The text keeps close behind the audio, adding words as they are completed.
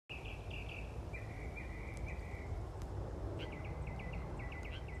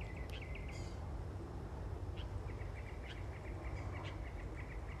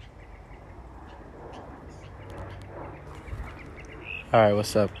Alright,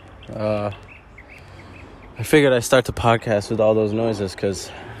 what's up? I figured I'd start the podcast with all those noises because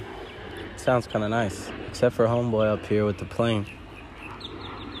it sounds kind of nice. Except for homeboy up here with the plane.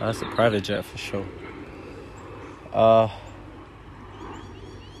 That's a private jet for sure.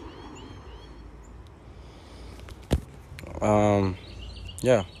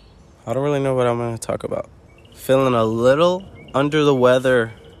 Yeah. I don't really know what I'm going to talk about. Feeling a little under the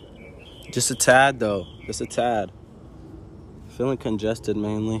weather. Just a tad, though. Just a tad. Feeling congested,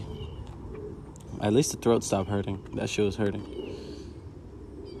 mainly. At least the throat stopped hurting. That shit was hurting.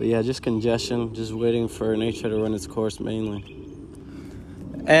 But yeah, just congestion. Just waiting for nature to run its course, mainly.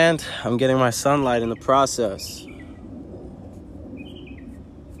 And I'm getting my sunlight in the process.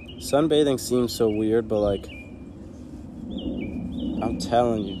 Sunbathing seems so weird, but like, I'm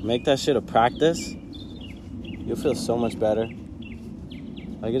telling you, make that shit a practice. You'll feel so much better.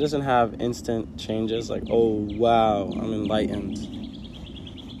 Like, it doesn't have instant changes. Like, oh, wow, I'm enlightened.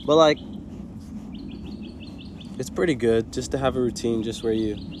 But, like, it's pretty good just to have a routine just where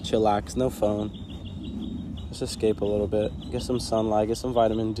you chillax, no phone. Just escape a little bit. Get some sunlight, get some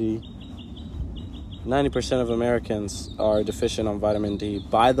vitamin D. 90% of Americans are deficient on vitamin D.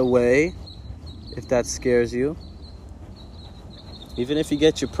 By the way, if that scares you, even if you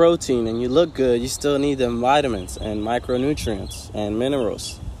get your protein and you look good, you still need them vitamins and micronutrients and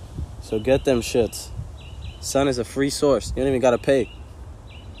minerals. So get them shits. Sun is a free source. You don't even gotta pay.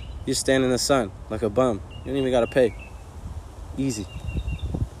 You stand in the sun like a bum. You don't even gotta pay. Easy.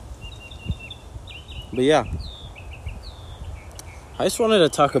 But yeah, I just wanted to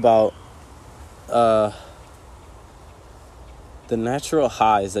talk about the natural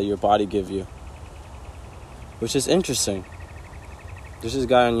highs that your body gives you, which is interesting. There's this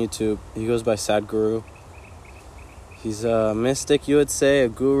guy on YouTube. He goes by Sadhguru. He's a mystic, you would say, a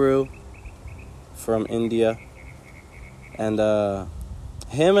guru from India. And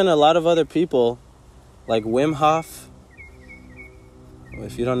him and a lot of other people, like Wim Hof.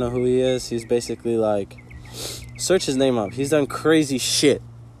 If you don't know who he is, he's basically like, search his name up. He's done crazy shit.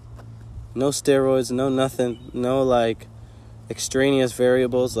 No steroids, no nothing, no like extraneous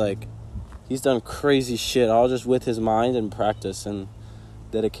variables. Like, he's done crazy shit, all just with his mind and practice and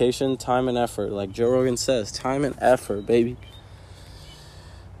dedication, time and effort. Like Joe Rogan says, time and effort, baby.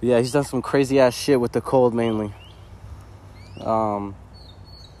 But yeah, he's done some crazy ass shit with the cold, mainly. What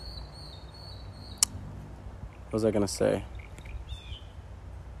was I gonna say?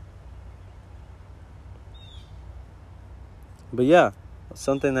 But yeah,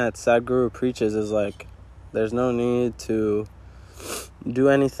 something that Sadhguru preaches is like, there's no need to do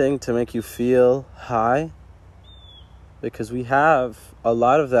anything to make you feel high, because we have a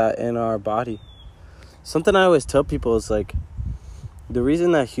lot of that in our body. Something I always tell people is like, the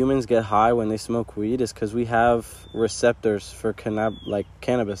reason that humans get high when they smoke weed is because we have receptors for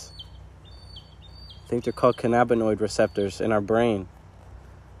cannabis. I think they're called cannabinoid receptors in our brain.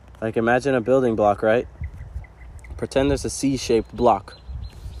 Like, imagine a building block, right? Pretend there's a C-shaped block.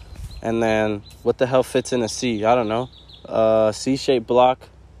 And then, what the hell fits in a C? I don't know. A C-shaped block.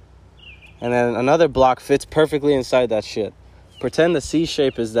 And then another block fits perfectly inside that shit. Pretend the C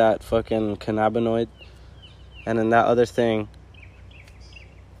shape is that fucking cannabinoid. And then that other thing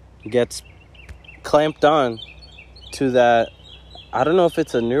gets clamped on to that. I don't know if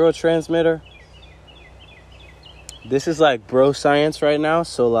it's a neurotransmitter. This is like bro science right now.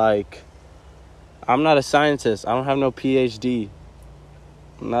 So like, I'm not a scientist. I don't have no PhD.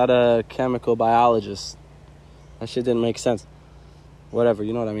 I'm not a chemical biologist. That shit didn't make sense. Whatever,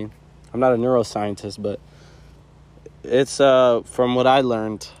 you know what I mean. I'm not a neuroscientist, but it's from what I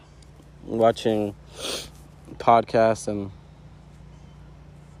learned watching podcasts and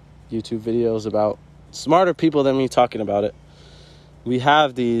YouTube videos about smarter people than me talking about it. We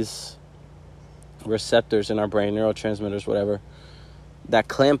have these receptors in our brain, neurotransmitters, whatever, that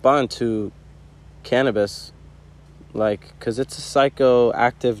clamp onto cannabis, like, because it's a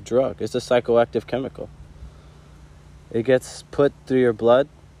psychoactive drug. It's a psychoactive chemical. It gets put through your blood.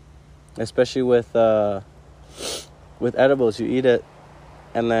 Especially with edibles, you eat it,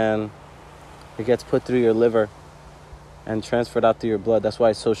 and then it gets put through your liver and transferred out through your blood. That's why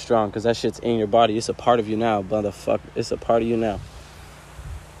it's so strong, because that shit's in your body. It's a part of you now, motherfucker. It's a part of you now.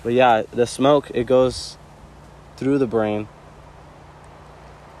 But yeah, the smoke, it goes through the brain.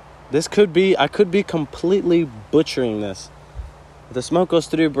 I could be completely butchering this. The smoke goes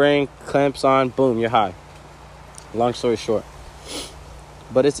through your brain, clamps on, boom, you're high. Long story short.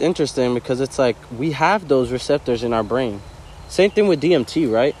 But it's interesting because it's like, we have those receptors in our brain. Same thing with DMT,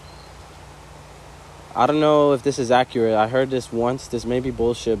 right? I don't know if this is accurate. I heard this once. This may be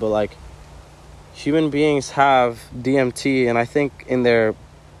bullshit, but like, human beings have DMT, and I think in their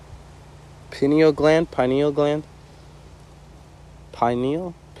pineal gland,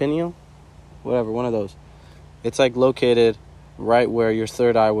 whatever, one of those. It's like located right where your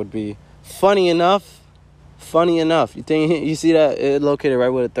third eye would be. Funny enough, you see that it located right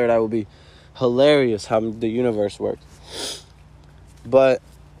where the third eye would be. Hilarious how the universe works. But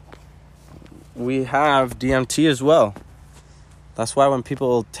we have DMT as well. That's why when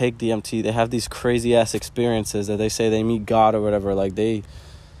people take DMT, they have these crazy ass experiences that they say they meet God or whatever. Like they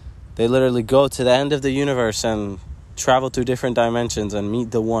literally go to the end of the universe and travel through different dimensions and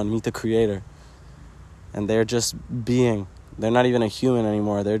meet the creator. And they're just being. They're not even a human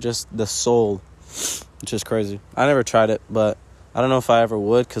anymore. They're just the soul, which is crazy. I never tried it, but I don't know if I ever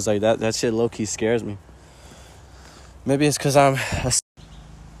would, because like that shit low-key scares me. Maybe it's because I'm...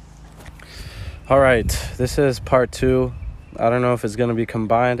 Alright, this is part 2. I don't know if it's going to be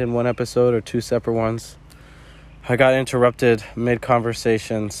combined in one episode or 2 separate ones. I got interrupted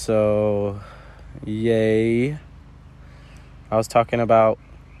mid-conversation, so... Yay. I was talking about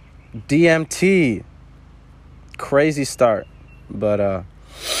DMT. Crazy start. But,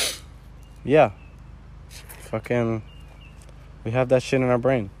 yeah. Fucking... We have that shit in our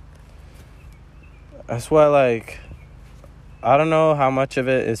brain. That's why, like... I don't know how much of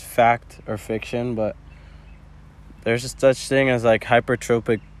it is fact or fiction, but... There's a such thing as, like,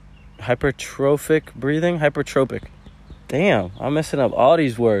 hypertrophic breathing? Hypertrophic. Damn, I'm messing up all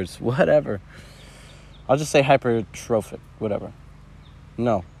these words. Whatever. I'll just say hypertrophic. Whatever.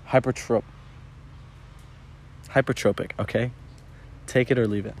 No. Hypertropic, okay? Take it or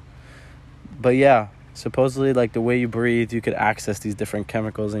leave it. But yeah, supposedly, like, the way you breathe, you could access these different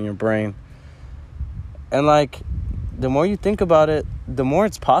chemicals in your brain. And, like, the more you think about it, the more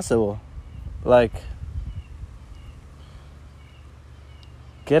it's possible. Like...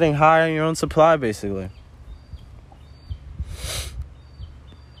 Getting high on your own supply, basically.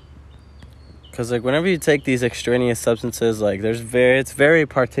 Because, like, whenever you take these extraneous substances, like, it's very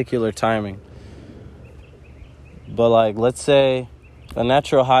particular timing. But, like, let's say a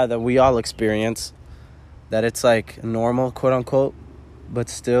natural high that we all experience, that it's, like, normal, quote-unquote, but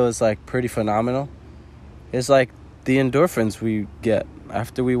still is, like, pretty phenomenal, is, like, the endorphins we get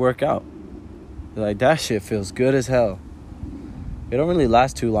after we work out. Like, that shit feels good as hell. It don't really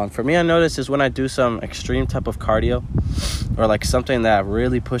last too long. For me, I notice is when I do some extreme type of cardio or like something that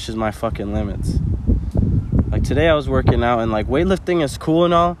really pushes my fucking limits. Like today I was working out, and like weightlifting is cool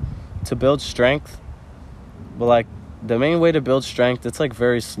and all to build strength. But like the main way to build strength, it's like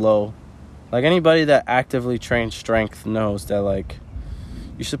very slow. Like anybody that actively trains strength knows that like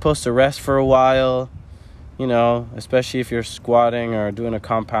you're supposed to rest for a while. You know, especially if you're squatting or doing a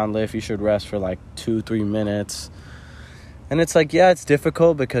compound lift, you should rest for like 2-3 minutes. And it's like, yeah, it's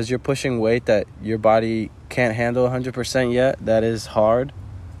difficult because you're pushing weight that your body can't handle 100% yet. That is hard.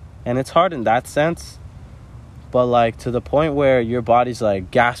 And it's hard in that sense. But, like, to the point where your body's,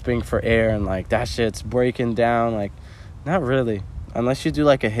 like, gasping for air and, like, that shit's breaking down. Like, not really. Unless you do,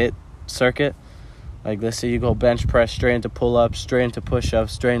 like, a HIIT circuit. Like, let's say you go bench press straight into pull-ups, straight into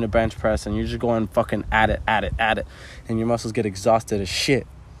push-ups, straight into bench press. And you're just going fucking at it. And your muscles get exhausted as shit.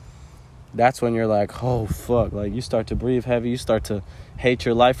 That's when you're like, oh, fuck. Like, you start to breathe heavy. You start to hate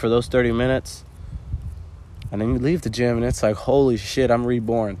your life for those 30 minutes. And then you leave the gym, and it's like, holy shit, I'm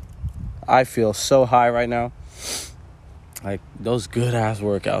reborn. I feel so high right now. Like, those good-ass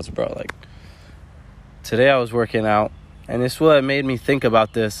workouts, bro. Like, today I was working out, and it's what made me think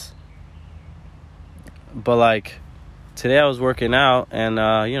about this. But, like, today I was working out, and,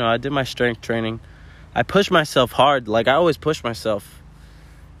 you know, I did my strength training. I pushed myself hard. Like, I always push myself.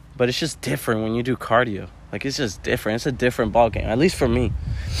 But it's just different when you do cardio. Like, it's just different. It's a different ballgame, at least for me.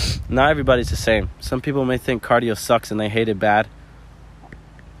 Not everybody's the same. Some people may think cardio sucks and they hate it bad.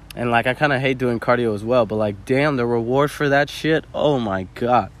 And, like, I kind of hate doing cardio as well. But, like, damn, the reward for that shit, oh, my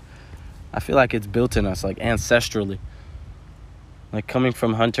God. I feel like it's built in us, like, ancestrally. Like, coming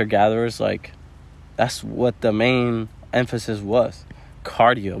from hunter-gatherers, like, that's what the main emphasis was.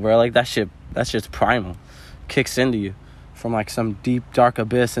 Cardio, bro. Like, that shit's primal. Kicks into you from like some deep dark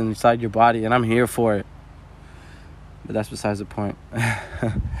abyss inside your body, and I'm here for it. But that's besides the point.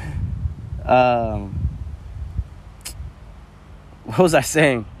 What was I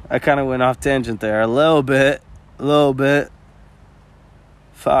saying? I kind of went off tangent there a little bit.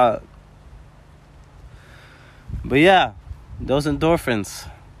 Fuck. But yeah, those endorphins.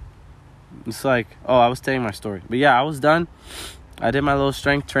 It's like, oh, I was telling my story. But yeah, I was done. I did my little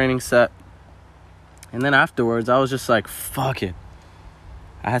strength training set. And then afterwards, I was just like, fuck it.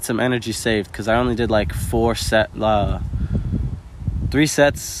 I had some energy saved because I only did like 3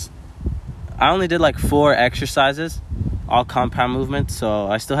 sets. I only did like 4 exercises, all compound movements, so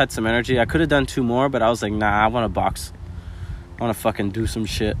I still had some energy. I could have done 2 more, but I was like, nah, I want to box. I want to fucking do some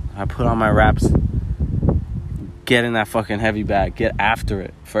shit. I put on my wraps, get in that fucking heavy bag, get after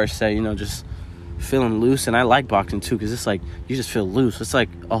it. First set, just feeling loose. And I like boxing too, because it's like you just feel loose. It's like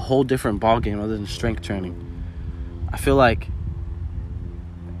a whole different ball game other than strength training. I feel like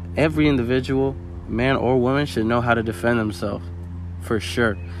every individual, man or woman, should know how to defend themselves, for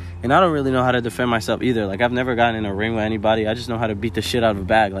sure. And I don't really know how to defend myself either. Like, I've never gotten in a ring with anybody. I just know how to beat the shit out of a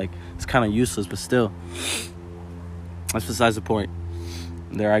bag. Like, it's kind of useless, but still, that's besides the point.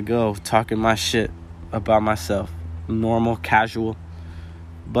 There I go, talking my shit about myself. Normal, casual.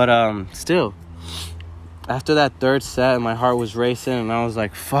 But still, after that 3rd set, my heart was racing, and I was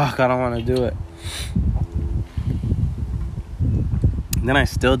like, fuck, I don't want to do it. And then I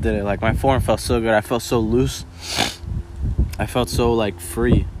still did it. Like, my form felt so good. I felt so loose. I felt so, like,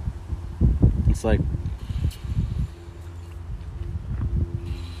 free. It's like,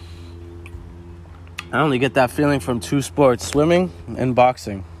 I only get that feeling from 2 sports, swimming and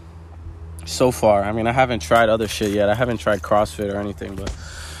boxing, so far. I mean, I haven't tried other shit yet. I haven't tried CrossFit or anything, but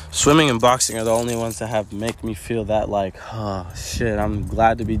swimming and boxing are the only ones that have make me feel that, like, oh, shit, I'm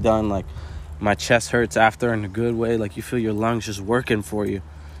glad to be done. Like, my chest hurts after in a good way. Like, you feel your lungs just working for you.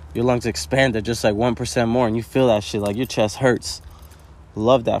 Your lungs expanded just like 1% more, and you feel that shit. Like, your chest hurts.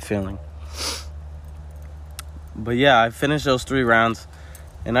 Love that feeling. But yeah, I finished those 3 rounds,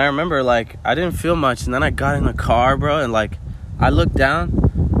 and I remember, like, I didn't feel much, and then I got in the car, bro, and, like, I looked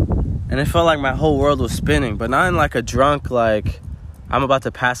down, and it felt like my whole world was spinning, but not in, like, a drunk, like, I'm about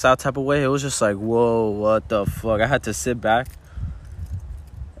to pass out type of way. It was just like, whoa, what the fuck? I had to sit back,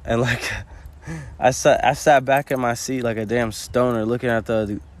 and, like, I sat back in my seat like a damn stoner, looking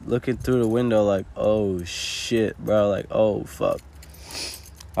through the window, like, oh, shit, bro, like, oh, fuck.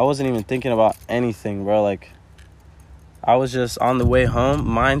 I wasn't even thinking about anything, bro, like, I was just on the way home,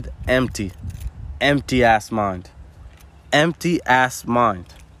 mind empty. Empty-ass mind. Empty-ass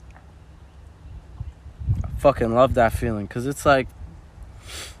mind. I fucking love that feeling, because it's like,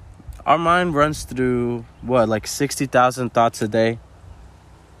 our mind runs through, like 60,000 thoughts a day?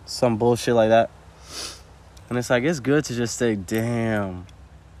 Some bullshit like that. And it's like, it's good to just say, damn.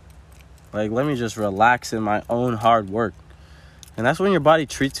 Like, let me just relax in my own hard work. And that's when your body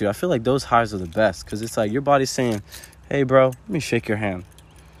treats you. I feel like those highs are the best, because it's like your body's saying, hey, bro, let me shake your hand.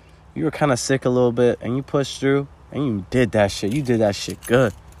 You were kind of sick a little bit, and you pushed through, and you did that shit. You did that shit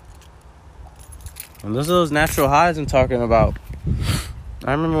good. And those are those natural highs I'm talking about.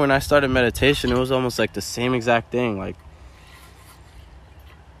 I remember when I started meditation, it was almost like the same exact thing. Like,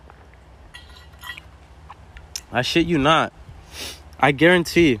 I shit you not. I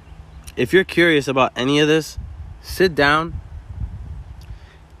guarantee, if you're curious about any of this, sit down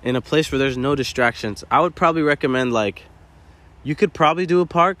in a place where there's no distractions. I would probably recommend, like, you could probably do a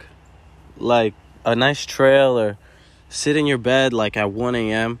park, like a nice trail, or sit in your bed like at 1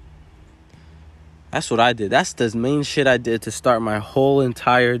 a.m. That's what I did. That's the main shit I did to start my whole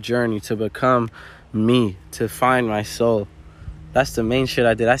entire journey to become me, to find my soul. That's the main shit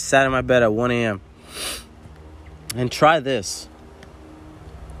I did. I sat in my bed at 1 a.m. And try this.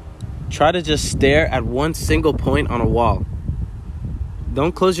 Try to just stare at one single point on a wall.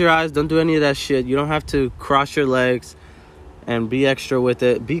 Don't close your eyes. Don't do any of that shit. You don't have to cross your legs and be extra with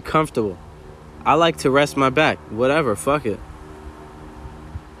it. Be comfortable. I like to rest my back. Whatever. Fuck it.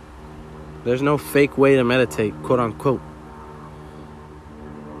 There's no fake way to meditate, quote unquote.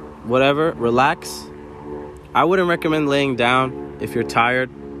 Whatever. Relax. I wouldn't recommend laying down if you're tired.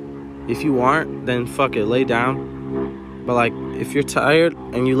 If you aren't, then fuck it. Lay down. But, like, if you're tired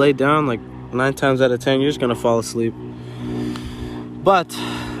and you lay down, like, 9 times out of 10, you're just gonna fall asleep. But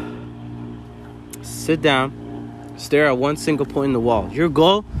sit down, stare at one single point in the wall. Your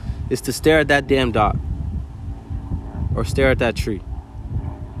goal is to stare at that damn dot, or stare at that tree.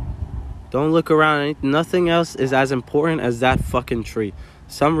 Don't look around. Nothing else is as important as that fucking tree.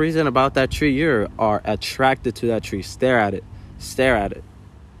 Some reason about that tree, you are attracted to that tree. Stare at it. Stare at it.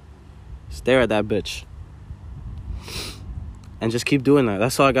 Stare at that bitch. And just keep doing that.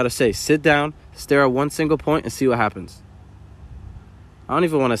 That's all I gotta say. Sit down, stare at one single point, and see what happens. I don't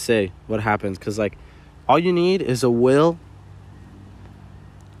even want to say what happens, because, like, all you need is a will.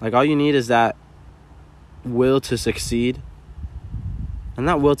 Like, all you need is that will to succeed. And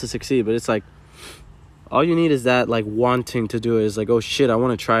not will to succeed, but it's like, all you need is that, like, wanting to do it. Is like, oh shit, I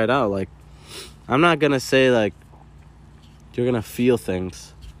want to try it out. Like, I'm not gonna say, like, you're gonna feel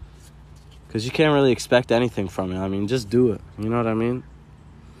things, because you can't really expect anything from it. I mean, just do it. You know what I mean?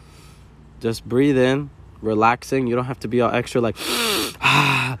 Just breathe in, relaxing. You don't have to be all extra, like,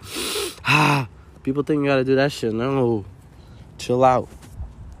 People think you gotta do that shit. No. Chill out.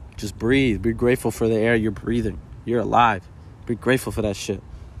 Just breathe. Be grateful for the air you're breathing. You're alive. Be grateful for that shit.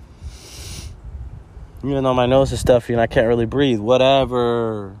 Even though my nose is stuffy and I can't really breathe.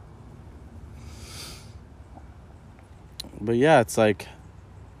 Whatever. But yeah, it's like,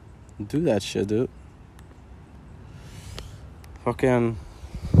 do that shit, dude. Fucking.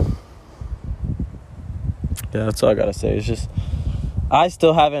 Yeah, that's all I gotta say. It's just, I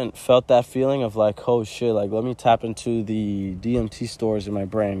still haven't felt that feeling of like, oh shit, like let me tap into the DMT stores in my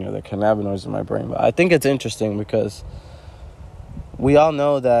brain or the cannabinoids in my brain. But I think it's interesting because we all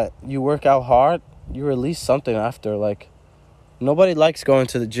know that you work out hard, you release something after. Like, nobody likes going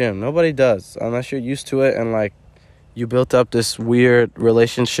to the gym. Nobody does, unless you're used to it and like you built up this weird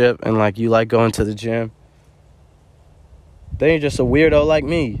relationship and like you like going to the gym. Then you're just a weirdo like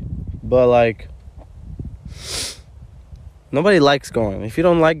me. But like, nobody likes going. If you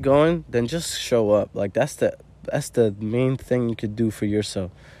don't like going, then just show up. Like, that's the main thing you could do for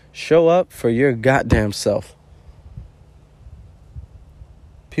yourself. Show up for your goddamn self.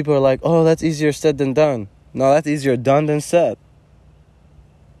 People are like, oh, that's easier said than done. No, that's easier done than said.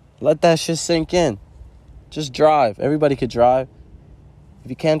 Let that shit sink in. Just drive. Everybody could drive. If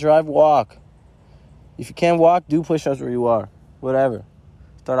you can't drive, walk. If you can't walk, do push-ups where you are. Whatever.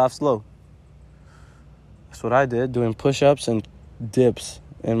 Start off slow. That's what I did, doing push-ups and dips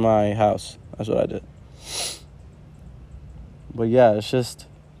in my house. That's what I did. But yeah, it's just,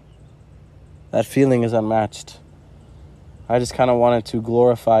 that feeling is unmatched. I just kind of wanted to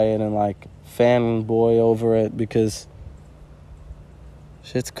glorify it and like fanboy over it because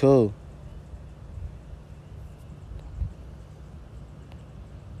shit's cool.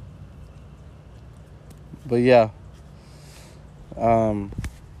 But yeah, that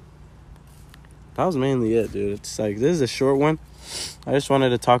was mainly it, dude. It's like, this is a short one. I just wanted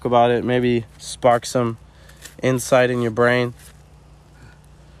to talk about it, maybe spark some insight in your brain.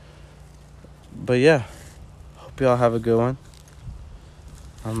 But yeah, hope y'all have a good one.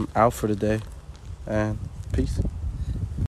 I'm out for today, and peace.